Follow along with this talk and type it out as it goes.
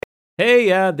Hey,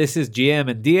 this is GM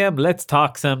and DM. Let's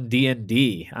talk some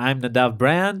D&D. I'm Nadav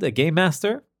Brand, a game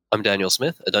master, I'm Daniel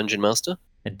Smith, a dungeon master.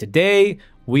 and today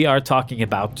we are talking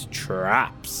about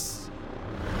traps.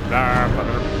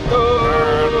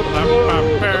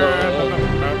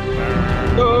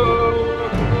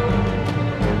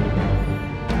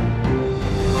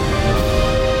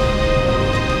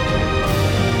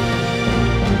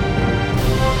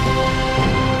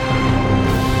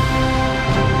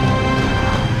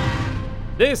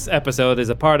 This episode is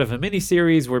a part of a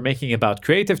mini-series we're making about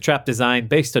creative trap design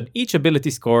based on each ability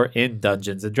score in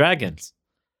Dungeons & Dragons.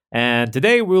 And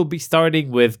today we'll be starting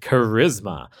with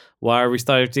Charisma. Why are we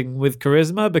starting with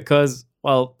Charisma? Because,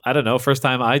 well, I don't know, first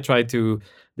time I tried to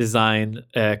design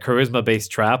a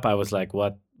Charisma-based trap, I was like,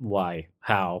 what, why,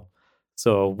 how?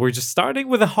 So we're just starting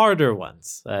with the harder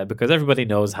ones, because everybody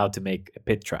knows how to make a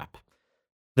pit trap.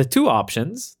 The two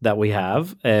options that we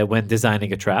have when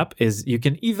designing a trap is you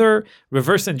can either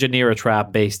reverse engineer a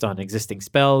trap based on existing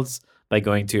spells by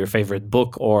going to your favorite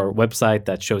book or website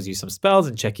that shows you some spells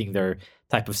and checking their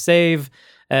type of save.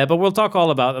 But we'll talk all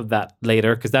about that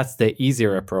later because that's the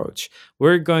easier approach.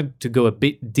 We're going to go a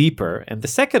bit deeper. And the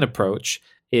second approach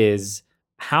is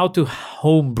how to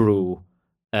homebrew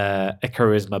a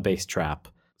charisma-based trap.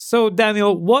 So,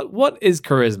 Daniel, what is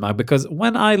charisma? Because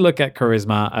when I look at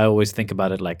charisma, I always think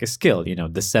about it like a skill,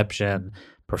 deception,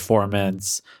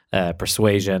 performance,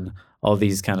 persuasion, all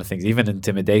these kind of things, even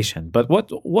intimidation. But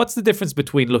what's the difference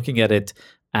between looking at it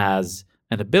as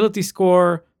an ability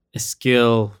score, a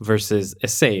skill, versus a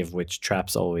save, which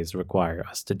traps always require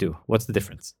us to do? What's the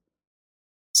difference?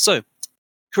 So,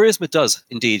 charisma does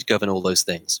indeed govern all those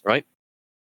things, right?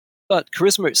 But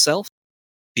charisma itself,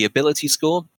 the ability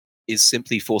score, is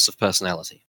simply force of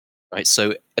personality, right?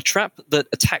 So a trap that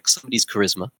attacks somebody's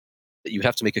charisma, that you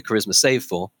have to make a charisma save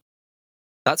for,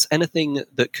 that's anything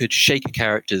that could shake a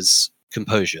character's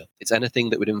composure. It's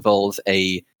anything that would involve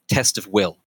a test of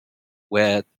will,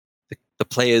 where the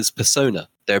player's persona,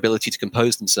 their ability to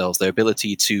compose themselves, their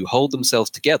ability to hold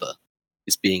themselves together,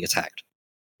 is being attacked.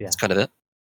 Yeah. That's kind of it.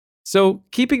 So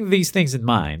keeping these things in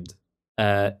mind,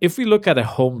 if we look at a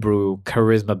homebrew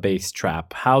charisma-based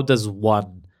trap, how does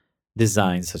one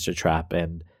design such a trap?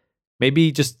 And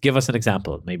maybe just give us an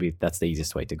example. Maybe that's the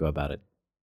easiest way to go about it.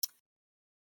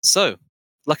 So,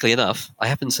 luckily enough, I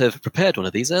happen to have prepared one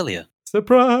of these earlier.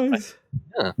 Surprise!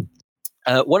 Yeah.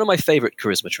 One of my favorite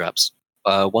charisma traps,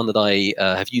 one that I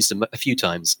have used a few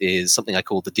times, is something I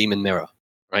call the Demon Mirror,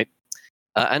 right?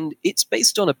 And it's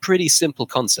based on a pretty simple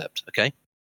concept, okay?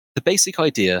 The basic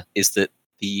idea is that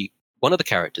one of the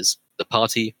characters, the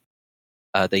party,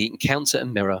 they encounter a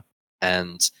mirror,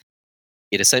 and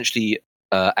it essentially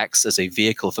acts as a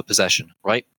vehicle for possession,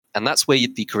 right? And that's where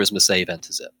the charisma save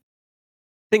enters it.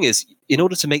 Thing is, in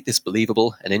order to make this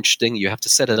believable and interesting, you have to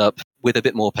set it up with a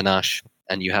bit more panache,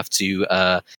 and you have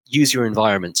to use your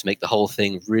environment to make the whole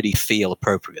thing really feel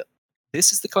appropriate.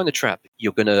 This is the kind of trap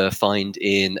you're going to find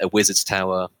in a wizard's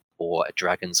tower, or a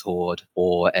dragon's hoard,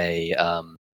 or a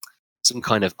some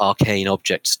kind of arcane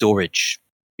object storage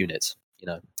unit.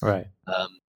 Right.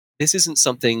 This isn't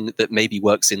something that maybe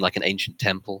works in like an ancient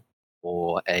temple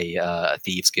or a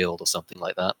thieves guild or something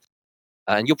like that.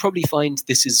 And you'll probably find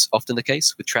this is often the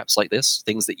case with traps like this.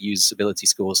 Things that use ability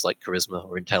scores like charisma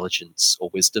or intelligence or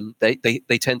wisdom, they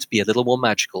tend to be a little more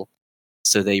magical,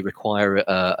 so they require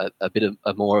a bit of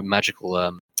a more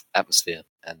magical atmosphere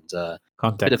and a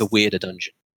bit of a weirder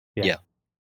dungeon. Yeah.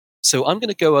 So I'm going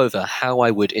to go over how I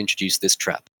would introduce this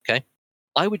trap. Okay,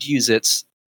 I would use it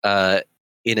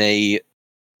in a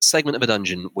segment of a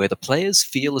dungeon where the players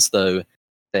feel as though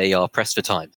they are pressed for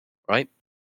time, right?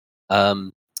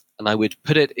 And I would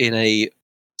put it in a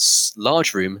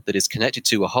large room that is connected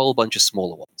to a whole bunch of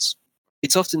smaller ones.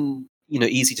 It's often,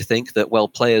 easy to think that, well,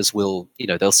 players will,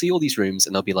 they'll see all these rooms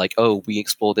and they'll be like, oh, we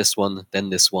explore this one, then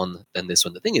this one, then this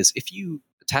one. The thing is, if you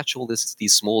attach all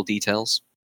these small details,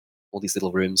 all these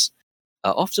little rooms,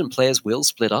 often players will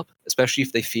split up, especially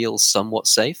if they feel somewhat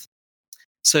safe.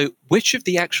 So which of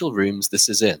the actual rooms this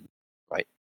is in, right,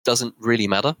 doesn't really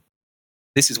matter.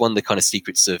 This is one of the kind of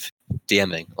secrets of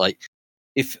DMing. Like,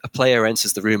 if a player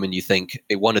enters the room and you think,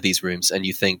 one of these rooms, and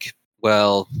you think,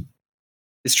 well,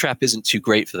 this trap isn't too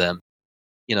great for them,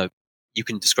 you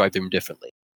can describe the room differently.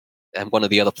 And one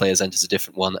of the other players enters a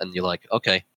different one, and you're like,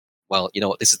 okay, well, you know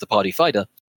what, this is the party fighter.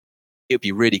 It would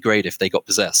be really great if they got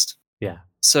possessed. Yeah.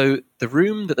 So the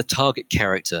room that the target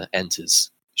character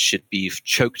enters should be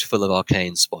choked full of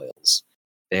arcane spoils,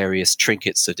 various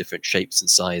trinkets of different shapes and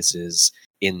sizes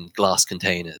in glass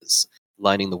containers,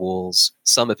 lining the walls.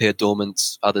 Some appear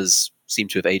dormant, others seem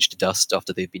to have aged to dust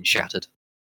after they've been shattered.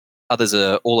 Others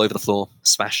are all over the floor,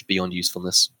 smashed beyond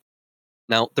usefulness.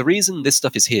 Now, the reason this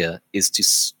stuff is here is to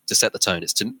set the tone.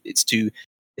 It's to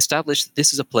establish that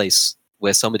this is a place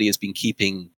where somebody has been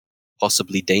keeping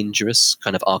possibly dangerous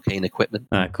kind of arcane equipment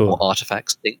Cool. or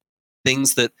artifacts,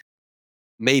 things that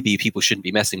maybe people shouldn't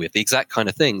be messing with. The exact kind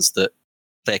of things that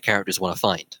their characters want to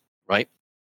find, right?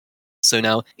 So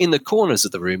now, in the corners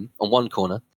of the room, on one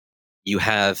corner, you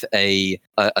have a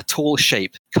tall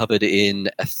shape covered in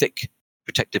a thick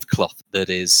protective cloth that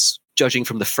is, judging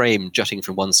from the frame jutting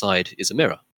from one side, is a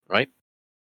mirror, right?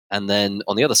 And then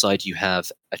on the other side, you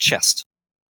have a chest,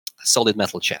 a solid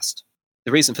metal chest.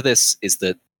 The reason for this is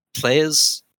that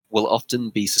players will often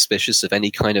be suspicious of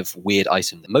any kind of weird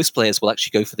item. Most players will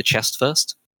actually go for the chest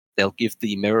first. They'll give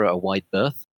the mirror a wide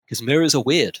berth, because mirrors are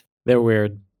weird. They're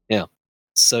weird. Yeah.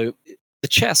 So the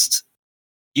chest,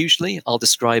 usually I'll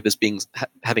describe as being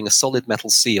having a solid metal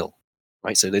seal,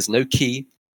 right? So there's no key.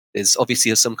 There's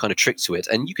obviously some kind of trick to it,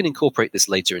 and you can incorporate this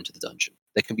later into the dungeon.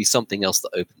 There can be something else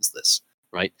that opens this,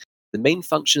 right? The main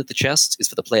function of the chest is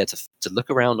for the player to look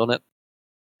around on it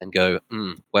and go,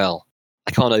 well,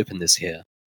 I can't open this here.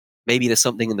 Maybe there's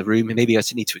something in the room. Maybe I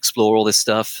need to explore all this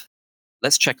stuff.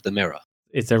 Let's check the mirror.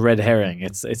 It's a red herring.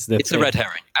 It's a red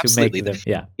herring. Absolutely.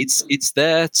 It's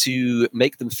there to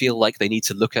make them feel like they need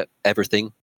to look at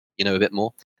everything, a bit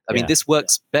more. I mean, this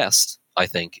works best, I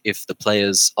think, if the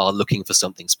players are looking for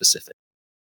something specific.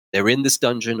 They're in this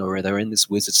dungeon or they're in this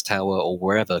wizard's tower or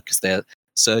wherever because they're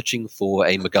searching for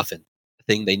a MacGuffin, a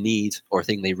thing they need or a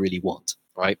thing they really want,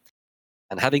 right?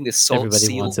 And having this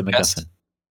everybody wants a MacGuffin. Chest,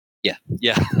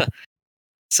 yeah.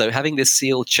 So having this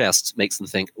sealed chest makes them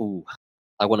think, ooh,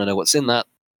 I want to know what's in that.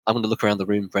 I want to look around the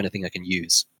room for anything I can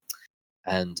use.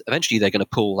 And eventually they're going to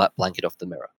pull that blanket off the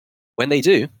mirror. When they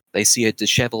do, they see a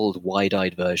disheveled,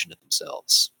 wide-eyed version of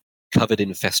themselves, covered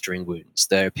in festering wounds,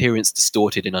 their appearance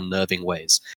distorted in unnerving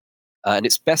ways. And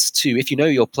it's best to, if you know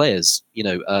your players,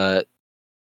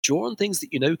 draw on things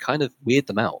that kind of weird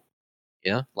them out.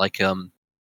 Yeah? Like,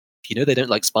 if they don't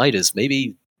like spiders,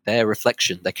 maybe their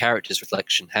character's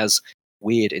reflection has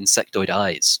weird insectoid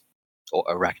eyes, or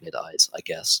arachnid eyes, I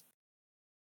guess.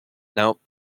 Now,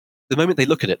 the moment they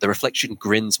look at it, the reflection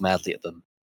grins madly at them,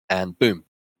 and boom,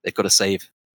 they've got to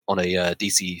save on a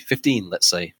DC 15, let's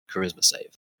say, charisma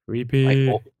save. Creepy.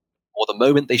 Right? Or the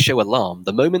moment they show alarm,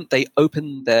 the moment they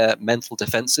open their mental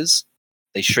defenses,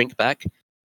 they shrink back,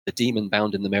 the demon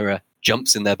bound in the mirror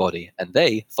jumps in their body, and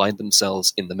they find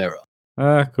themselves in the mirror.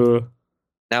 Cool.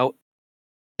 Now,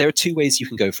 there are two ways you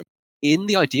can go from it. In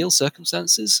the ideal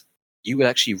circumstances, you would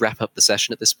actually wrap up the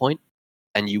session at this point,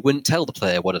 and you wouldn't tell the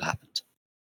player what had happened.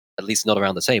 At least not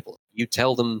around the table. You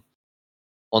tell them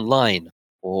online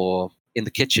or in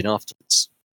the kitchen afterwards,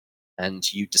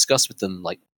 and you discuss with them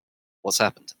like what's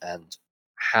happened and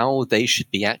how they should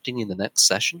be acting in the next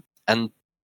session. And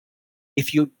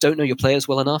if you don't know your players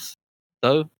well enough,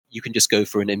 though, you can just go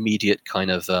for an immediate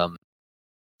kind of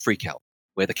freak out,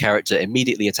 where the character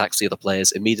immediately attacks the other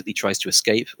players, immediately tries to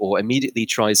escape, or immediately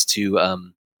tries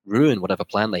to ruin whatever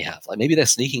plan they have. Like maybe they're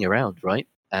sneaking around, right?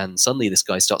 And suddenly this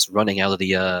guy starts running out of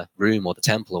the room or the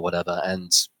temple or whatever,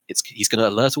 and he's going to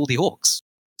alert all the orcs.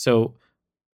 So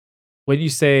when you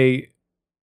say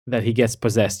that he gets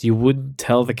possessed, you wouldn't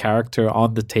tell the character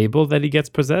on the table that he gets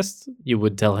possessed? You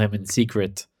would tell him in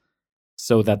secret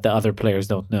so that the other players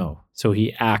don't know. So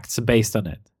he acts based on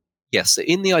it. Yes,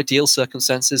 in the ideal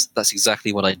circumstances, that's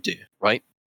exactly what I'd do, right?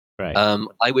 Right.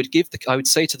 I would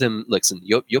say to them, listen,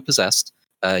 you're possessed.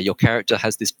 Your character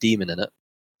has this demon in it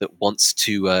that wants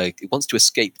to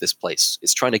escape this place.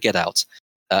 It's trying to get out.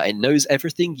 It knows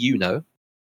everything you know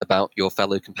about your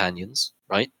fellow companions,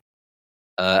 right?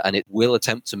 And it will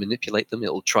attempt to manipulate them.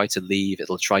 It'll try to leave.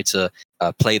 It'll try to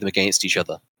play them against each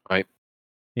other, right?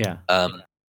 Yeah.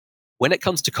 When it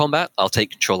comes to combat, I'll take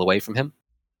control away from him.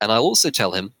 And I'll also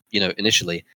tell him,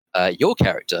 initially, your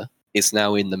character is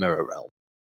now in the mirror realm.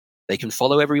 They can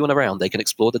follow everyone around. They can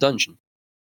explore the dungeon,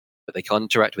 but they can't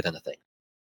interact with anything,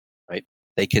 right?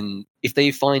 They can, if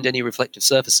they find any reflective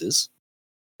surfaces,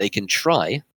 they can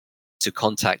try to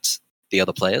contact the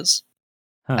other players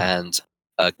and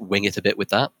wing it a bit with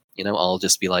that. I'll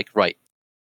just be like, right,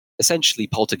 essentially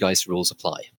poltergeist rules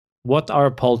apply. What are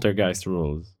poltergeist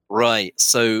rules? Right.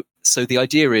 So the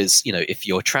idea is, if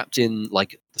you're trapped in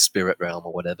like the spirit realm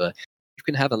or whatever, you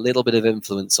can have a little bit of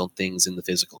influence on things in the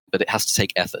physical, but it has to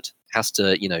take effort. It has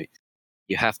to,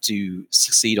 you have to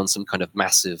succeed on some kind of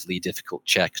massively difficult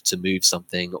check to move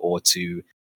something or to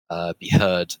be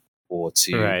heard or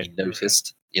to be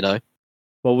noticed, What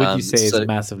would you say is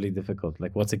massively difficult?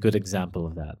 Like, what's a good example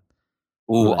of that?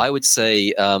 Oh, I would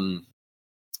say,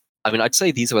 I'd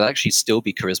say these would actually still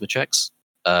be charisma checks.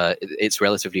 It's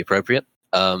relatively appropriate.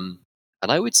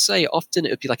 And I would say often it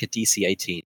would be like a DC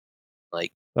 18.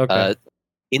 Like Okay.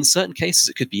 in certain cases,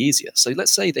 it could be easier. So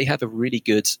let's say they have a really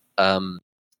good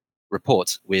rapport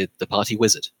with the party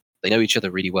wizard. They know each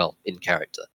other really well in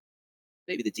character.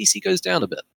 Maybe the DC goes down a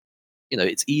bit.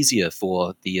 It's easier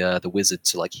for the wizard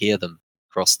to like hear them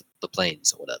cross the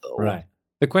plains or whatever. Right.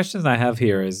 The question I have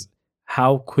here is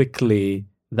how quickly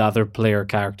the other player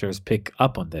characters pick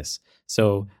up on this.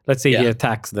 So let's say he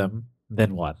attacks them,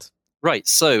 then what? Right.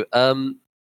 So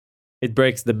it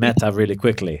breaks the meta really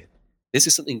quickly. This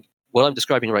is something. What I'm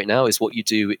describing right now is what you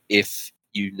do if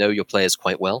you know your players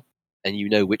quite well and you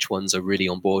know which ones are really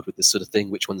on board with this sort of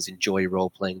thing, which ones enjoy role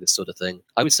playing this sort of thing.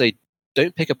 I would say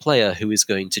don't pick a player who is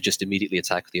going to just immediately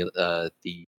attack the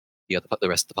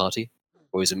rest of the party,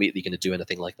 or is immediately going to do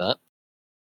anything like that.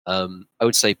 I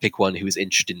would say pick one who is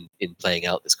interested in playing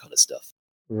out this kind of stuff.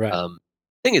 Right.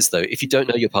 Thing is, though, if you don't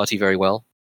know your party very well,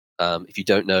 if you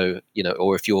don't know,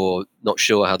 or if you're not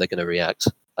sure how they're going to react,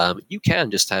 you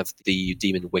can just have the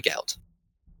demon wig out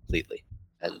completely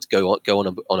and go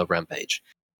on a rampage.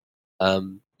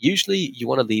 Usually, you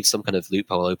want to leave some kind of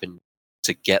loophole open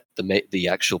to get the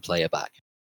actual player back.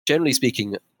 Generally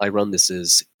speaking, I run this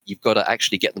as you've got to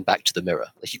actually get them back to the mirror.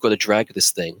 Like you've got to drag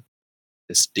this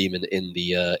demon in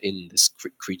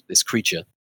this creature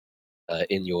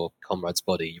in your comrade's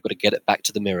body. You've got to get it back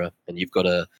to the mirror, and you've got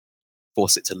to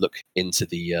force it to look into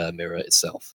the mirror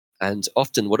itself. And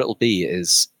often what it'll be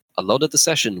is a lot of the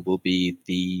session will be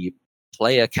the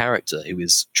player character who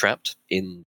is trapped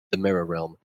in the mirror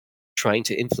realm, trying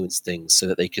to influence things so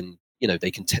that they can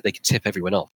tip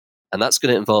everyone off. And that's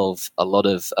going to involve a lot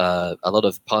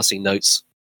of passing notes.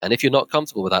 And if you're not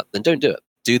comfortable with that, then don't do it.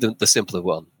 Do the simpler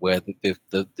one where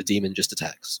the demon just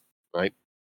attacks, right?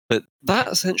 But that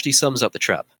essentially sums up the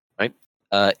trap, right?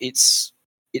 It's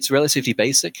relatively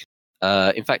basic.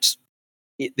 In fact,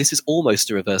 this is almost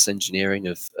a reverse engineering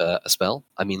of a spell.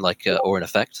 I mean, or an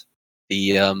effect.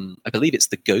 I believe it's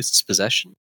the Ghost's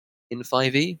Possession in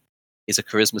 5e is a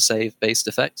charisma save based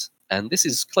effect, and this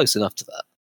is close enough to that.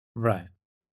 Right.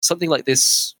 Something like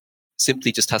this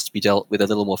simply just has to be dealt with a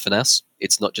little more finesse.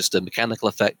 It's not just a mechanical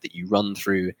effect that you run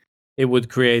through. It would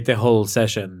create a whole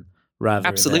session rather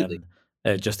Absolutely.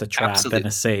 than just a trap Absolutely. and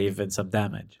a save and some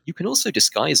damage. You can also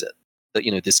disguise it.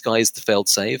 Disguise the failed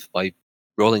save by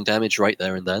rolling damage right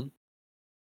there and then,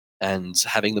 and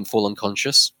having them fall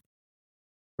unconscious.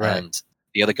 Right. And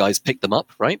the other guys pick them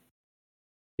up, right?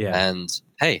 Yeah. And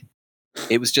hey,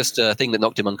 it was just a thing that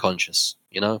knocked him unconscious,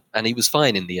 and he was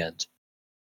fine in the end.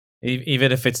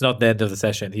 Even if it's not the end of the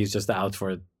session, he's just out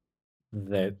for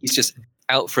He's just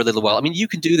out for a little while. I mean, you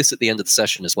can do this at the end of the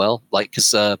session as well,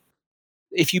 because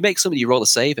if you make somebody roll a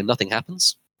save and nothing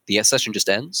happens, the session just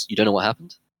ends. You don't know what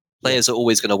happened. Players are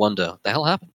always going to wonder, the hell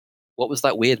happened? What was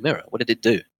that weird mirror? What did it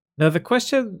do? Now the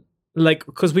question,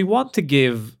 because we want to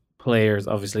give players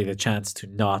obviously the chance to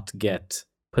not get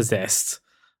possessed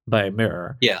by a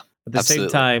mirror. Yeah. At the absolutely.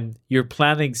 same time, you're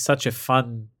planning such a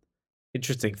fun,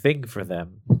 interesting thing for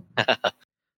them.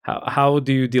 How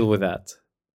do you deal with that?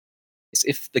 It's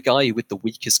if the guy with the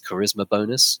weakest charisma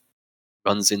bonus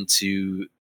runs into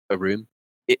a room,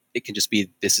 it can just be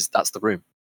that's the room.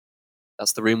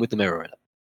 That's the room with the mirror in it.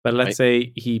 But let's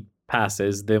say he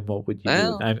passes, then what would you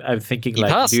do? I'm thinking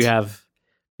passed. Do you have...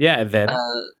 Yeah, and then...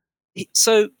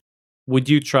 so... Would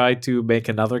you try to make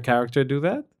another character do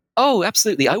that? Oh,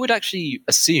 absolutely. I would actually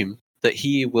assume that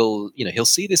he will, he'll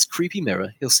see this creepy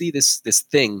mirror. He'll see this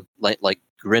thing like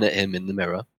grin at him in the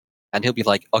mirror. And he'll be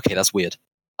like, okay, that's weird.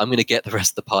 I'm going to get the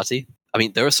rest of the party. I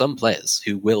mean, there are some players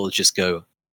who will just go,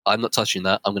 I'm not touching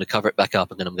that. I'm going to cover it back up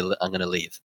and then I'm going to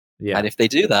leave. Yeah. And if they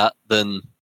do that, then,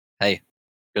 hey,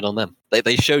 good on them.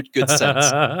 They showed good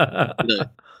sense.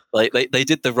 They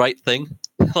did the right thing.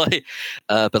 But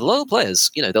a lot of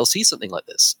players, they'll see something like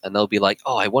this and they'll be like,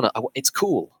 oh, it's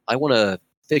cool. I want to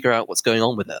figure out what's going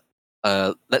on with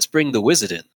it. Let's bring the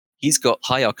wizard in. He's got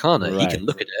high arcana. Right. He can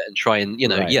look at it and try and,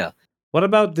 Right. yeah. What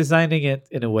about designing it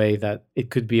in a way that it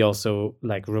could be also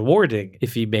rewarding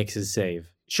if he makes his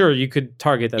save? Sure, you could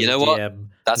target as a DM.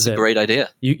 That's a great idea.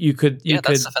 You could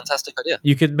that's a fantastic idea.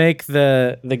 You could make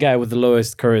the guy with the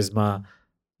lowest charisma,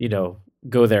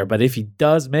 go there. But if he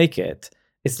does make it,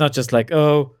 it's not just like,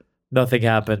 oh, nothing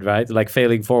happened, right? Like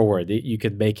failing forward. You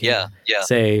can make him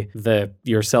say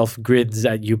yourself grins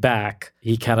at you back.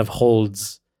 He kind of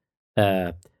holds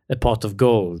a pot of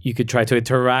gold. You could try to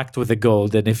interact with the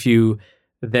gold, and if you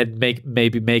then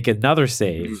maybe make another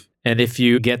save, and if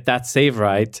you get that save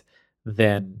right,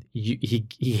 then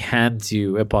he hands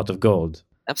you a pot of gold.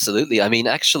 Absolutely. I mean,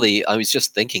 actually, I was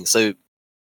just thinking. So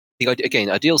Again,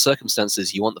 ideal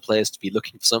circumstances, you want the players to be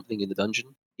looking for something in the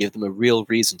dungeon, give them a real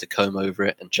reason to comb over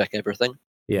it and check everything.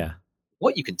 Yeah.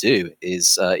 What you can do is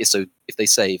so if they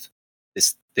save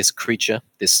this creature,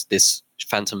 this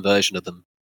phantom version of them,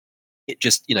 it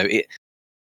just it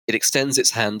extends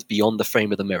its hand beyond the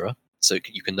frame of the mirror, so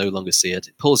you can no longer see it.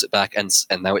 It pulls it back, and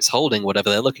now it's holding whatever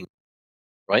they're looking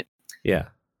for, right? Yeah.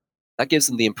 That gives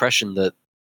them the impression that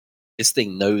this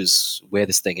thing knows where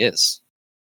this thing is.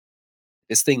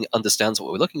 This thing understands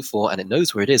what we're looking for, and it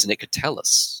knows where it is, and it could tell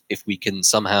us if we can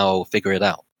somehow figure it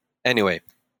out. Anyway,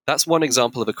 that's one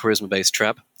example of a charisma-based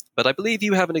trap, but I believe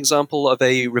you have an example of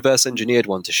a reverse-engineered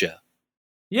one to share.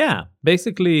 Yeah.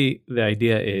 Basically, the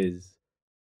idea is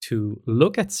to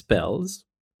look at spells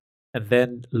and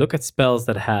then look at spells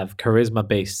that have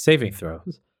charisma-based saving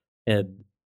throws and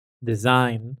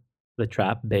design the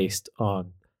trap based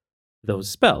on those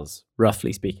spells,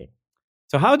 roughly speaking.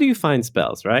 So how do you find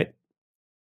spells, right?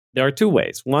 There are two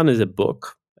ways. One is a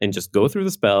book and just go through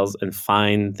the spells and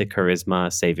find the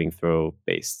charisma saving throw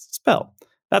based spell.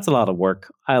 That's a lot of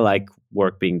work. I like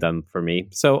work being done for me.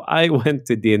 So I went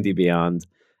to D&D Beyond.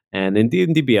 And in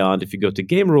D&D Beyond, if you go to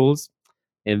game rules,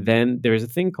 and then there's a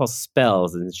thing called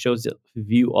spells, and it shows you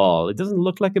view all. It doesn't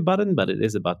look like a button, but it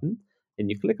is a button. And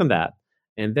you click on that.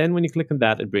 And then when you click on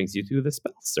that, it brings you to the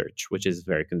spell search, which is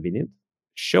very convenient.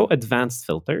 Show advanced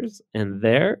filters, and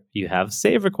there you have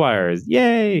save requires.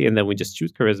 Yay! And then we just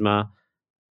choose charisma,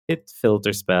 hit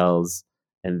filter spells,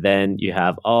 and then you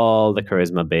have all the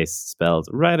charisma based spells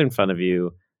right in front of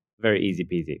you. Very easy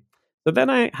peasy. So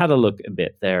then I had a look a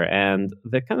bit there, and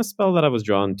the kind of spell that I was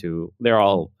drawn to, they're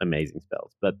all amazing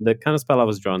spells, but the kind of spell I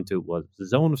was drawn to was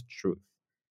Zone of Truth.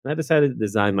 And I decided to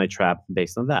design my trap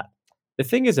based on that. The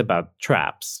thing is about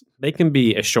traps, they can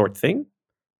be a short thing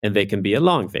and they can be a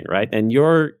long thing, right? And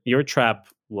your trap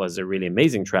was a really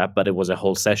amazing trap, but it was a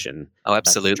whole session. Oh,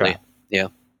 absolutely. Yeah.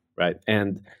 Right.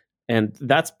 And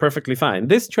that's perfectly fine.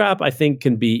 This trap, I think,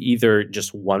 can be either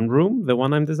just one room, the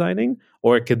one I'm designing,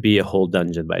 or it could be a whole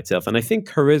dungeon by itself. And I think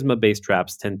charisma-based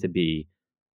traps tend to be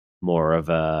more of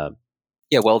a...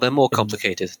 Yeah, well, they're more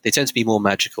complicated. They tend to be more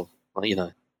magical,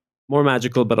 More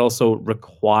magical, but also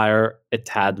require a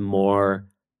tad more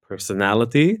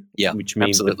personality, which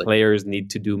means the players need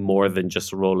to do more than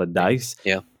just roll a dice.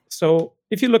 Yeah. So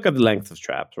if you look at the length of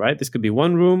traps, right, this could be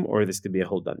one room or this could be a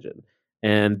whole dungeon.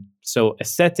 And so a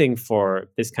setting for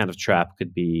this kind of trap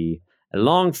could be a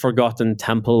long forgotten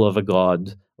temple of a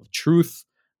god of truth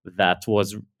that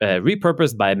was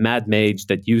repurposed by a mad mage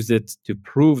that used it to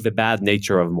prove the bad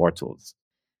nature of mortals.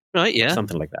 Right, yeah.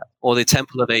 Something like that. Or the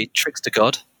temple of a trickster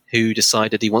god who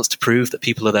decided he wants to prove that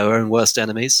people are their own worst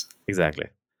enemies. Exactly.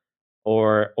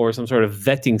 Or some sort of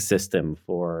vetting system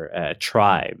for a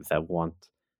tribe that want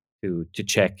to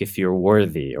check if you're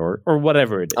worthy or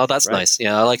whatever it is. Oh, that's right? Nice.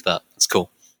 Yeah, I like that. That's cool.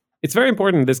 It's very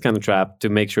important in this kind of trap to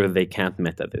make sure they can't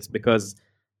meta this, because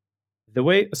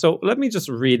so let me just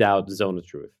read out Zone of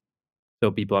Truth so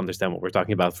people understand what we're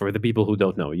talking about for the people who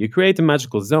don't know. You create a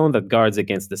magical zone that guards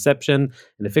against deception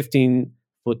in a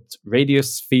 15-foot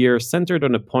radius sphere centered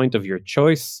on a point of your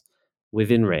choice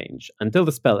within range. Until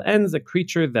the spell ends, a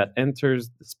creature that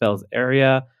enters the spell's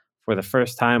area for the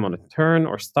first time on a turn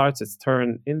or starts its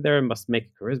turn in there must make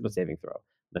a charisma saving throw.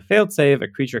 In a failed save, a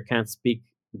creature can't speak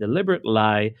deliberate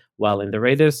lie while in the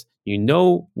radius. You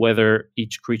know whether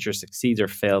each creature succeeds or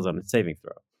fails on its saving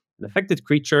throw. An affected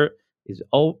creature is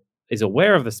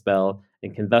aware of the spell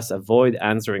and can thus avoid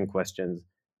answering questions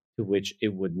to which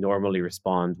it would normally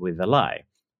respond with a lie.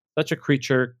 Such a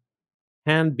creature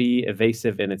can be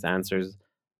evasive in its answers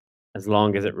as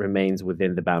long as it remains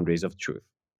within the boundaries of truth.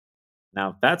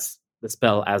 Now, that's the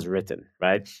spell as written,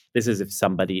 right? This is if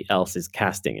somebody else is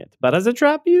casting it. But as a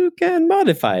trap, you can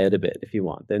modify it a bit if you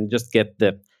want and just get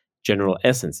the general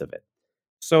essence of it.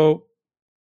 So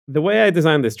the way I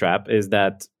designed this trap is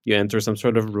that you enter some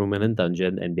sort of room in a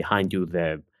dungeon, and behind you,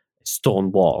 the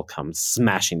stone wall comes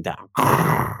smashing down.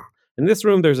 In this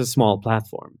room, there's a small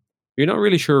platform. You're not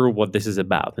really sure what this is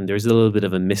about, and there's a little bit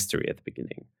of a mystery at the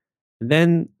beginning. And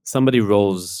then somebody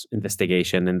rolls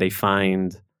investigation, and they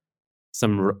find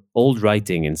some old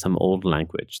writing in some old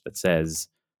language that says,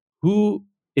 who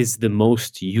is the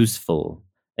most useful?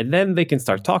 And then they can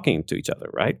start talking to each other,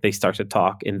 right? They start to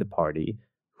talk in the party,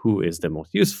 who is the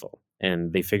most useful?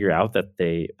 And they figure out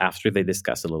that after they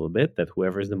discuss a little bit, that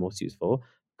whoever is the most useful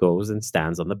goes and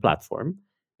stands on the platform.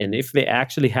 And if they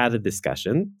actually had a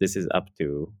discussion, this is up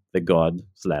to the god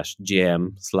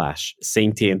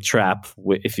 /GM/sentient trap,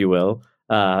 if you will,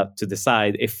 to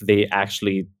decide if they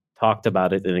actually talked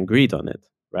about it and agreed on it,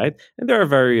 right? And there are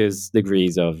various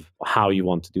degrees of how you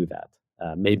want to do that.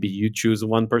 Maybe you choose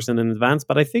one person in advance,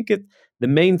 but I think the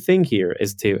main thing here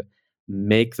is to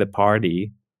make the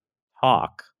party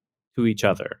talk to each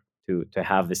other, to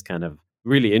have this kind of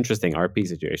really interesting RP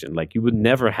situation. Like you would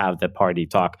never have the party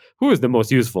talk, who is the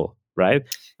most useful, right?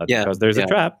 But Yeah, because there's a yeah.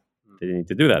 trap, they need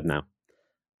to do that now.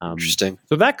 Interesting.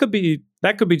 So that could be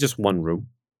just one room,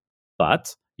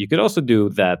 but you could also do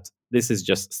that. This is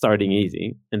just starting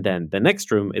easy, and then the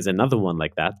next room is another one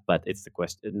like that. But it's the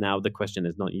question now. The question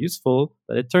is not useful,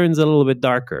 but it turns a little bit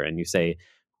darker, and you say,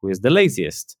 "Who is the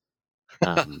laziest?"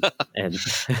 and and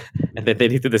then they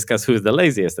need to discuss who's the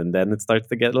laziest, and then it starts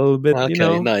to get a little bit,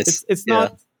 Okay, nice. it's Yeah.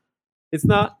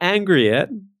 not angry yet,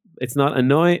 it's not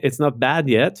annoying, it's not bad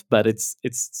yet, but it's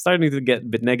starting to get a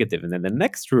bit negative. And then the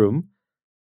next room,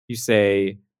 you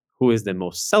say, who is the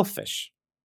most selfish,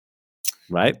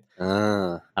 right?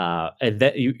 And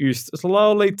that you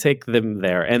slowly take them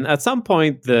there, and at some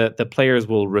point the players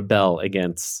will rebel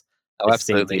against. Oh,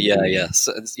 absolutely. Yeah.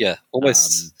 So, yeah.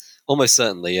 Almost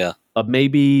certainly. Yeah. But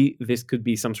maybe this could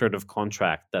be some sort of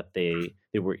contract that they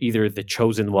were either the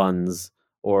chosen ones,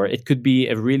 or it could be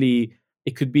a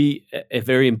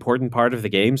very important part of the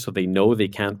game, so they know they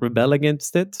can't rebel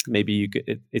against it. Maybe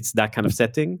it's that kind of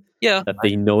setting. Yeah. That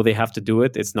they know they have to do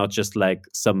it. It's not just like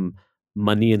some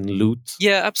money and loot.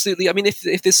 Yeah, absolutely. I mean,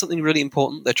 if there's something really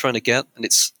important they're trying to get, and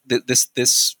it's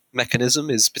this mechanism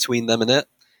is between them and it,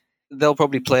 they'll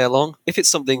probably play along. If it's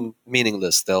something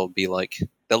meaningless, they'll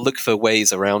look for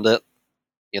ways around it,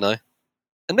 and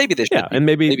maybe there should Yeah, and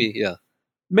maybe yeah.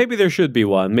 Maybe there should be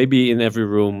one. Maybe in every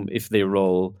room, if they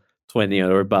roll 20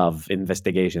 or above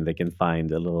investigation, they can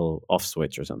find a little off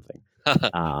switch or something.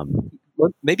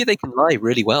 Well, maybe they can lie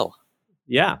really well.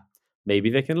 Yeah, maybe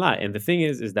they can lie. And the thing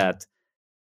is that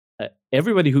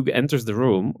everybody who enters the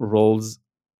room rolls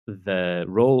the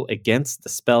roll against the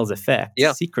spell's effect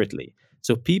secretly.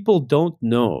 So people don't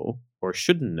know, or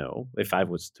shouldn't know, if I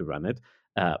was to run it,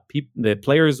 the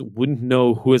players wouldn't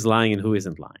know who is lying and who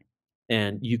isn't lying.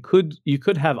 And you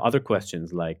could have other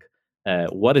questions like,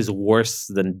 what is worse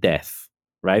than death,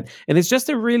 right? And it's just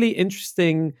a really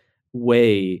interesting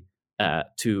way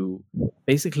to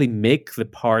basically make the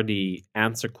party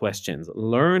answer questions,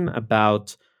 learn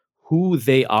about who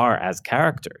they are as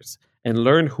characters, and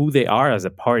learn who they are as a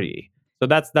party. So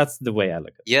that's the way I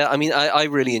look at it. Yeah, I mean, I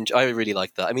really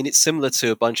like that. I mean, it's similar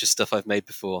to a bunch of stuff I've made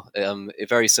before. A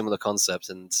very similar concept,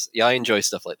 and yeah, I enjoy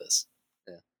stuff like this.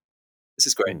 Yeah, this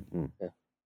is great. Yeah.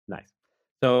 Nice.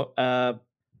 So,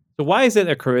 so why is it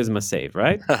a charisma save?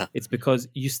 Right? It's because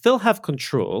you still have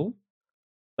control,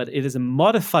 but it is a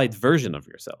modified version of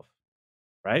yourself.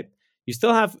 Right? You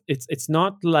still have. It's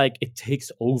not like it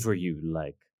takes over you.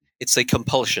 Like it's a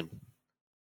compulsion.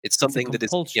 It's something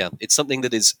it's something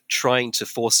that is trying to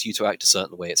force you to act a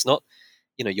certain way. It's not,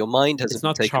 your mind hasn't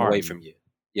been taken away from you.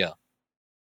 Yeah.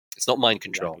 It's not mind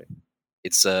control.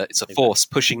 Exactly. It's a force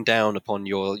pushing down upon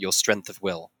your strength of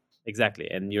will. Exactly.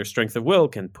 And your strength of will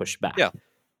can push back. Yeah.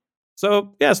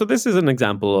 So this is an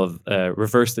example of a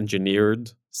reverse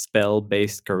engineered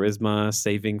spell-based charisma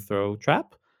saving throw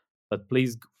trap. But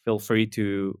please feel free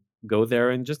to go there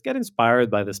and just get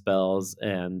inspired by the spells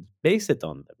and base it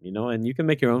on them, and you can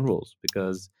make your own rules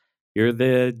because you're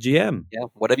the GM. Yeah,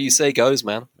 whatever you say goes,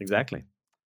 man. Exactly.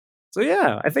 So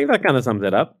I think that kind of sums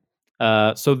it up.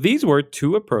 So these were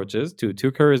two approaches to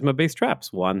two charisma-based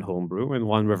traps, one homebrew and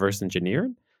one reverse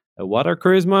engineered. What are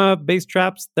charisma-based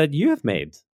traps that you have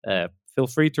made? Feel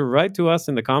free to write to us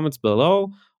in the comments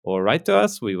below or write to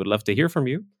us. We would love to hear from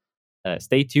you.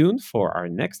 Stay tuned for our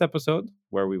next episode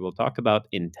where we will talk about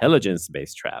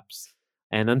intelligence-based traps.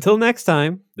 And until next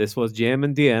time, this was GM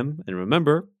and DM. And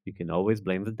remember, you can always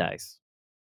blame the dice.